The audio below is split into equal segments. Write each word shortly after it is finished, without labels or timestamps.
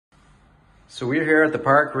So we're here at the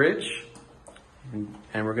Park Ridge,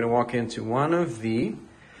 and we're going to walk into one of the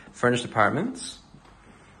furnished apartments.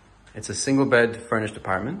 It's a single bed furnished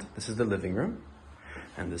apartment. This is the living room,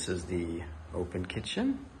 and this is the open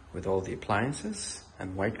kitchen with all the appliances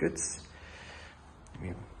and white goods.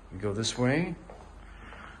 We go this way.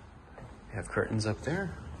 We have curtains up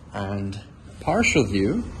there, and partial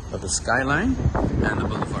view of the skyline and the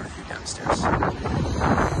boulevard view downstairs.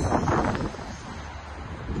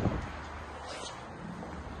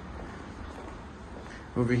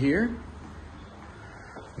 Over here,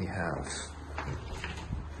 we have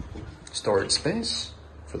storage space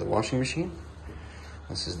for the washing machine.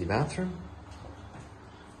 This is the bathroom.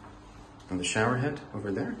 And the shower head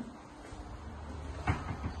over there.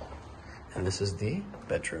 And this is the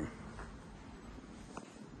bedroom.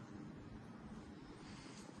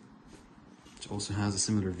 Which also has a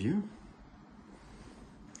similar view.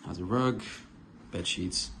 Has a rug, bed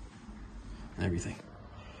sheets, and everything.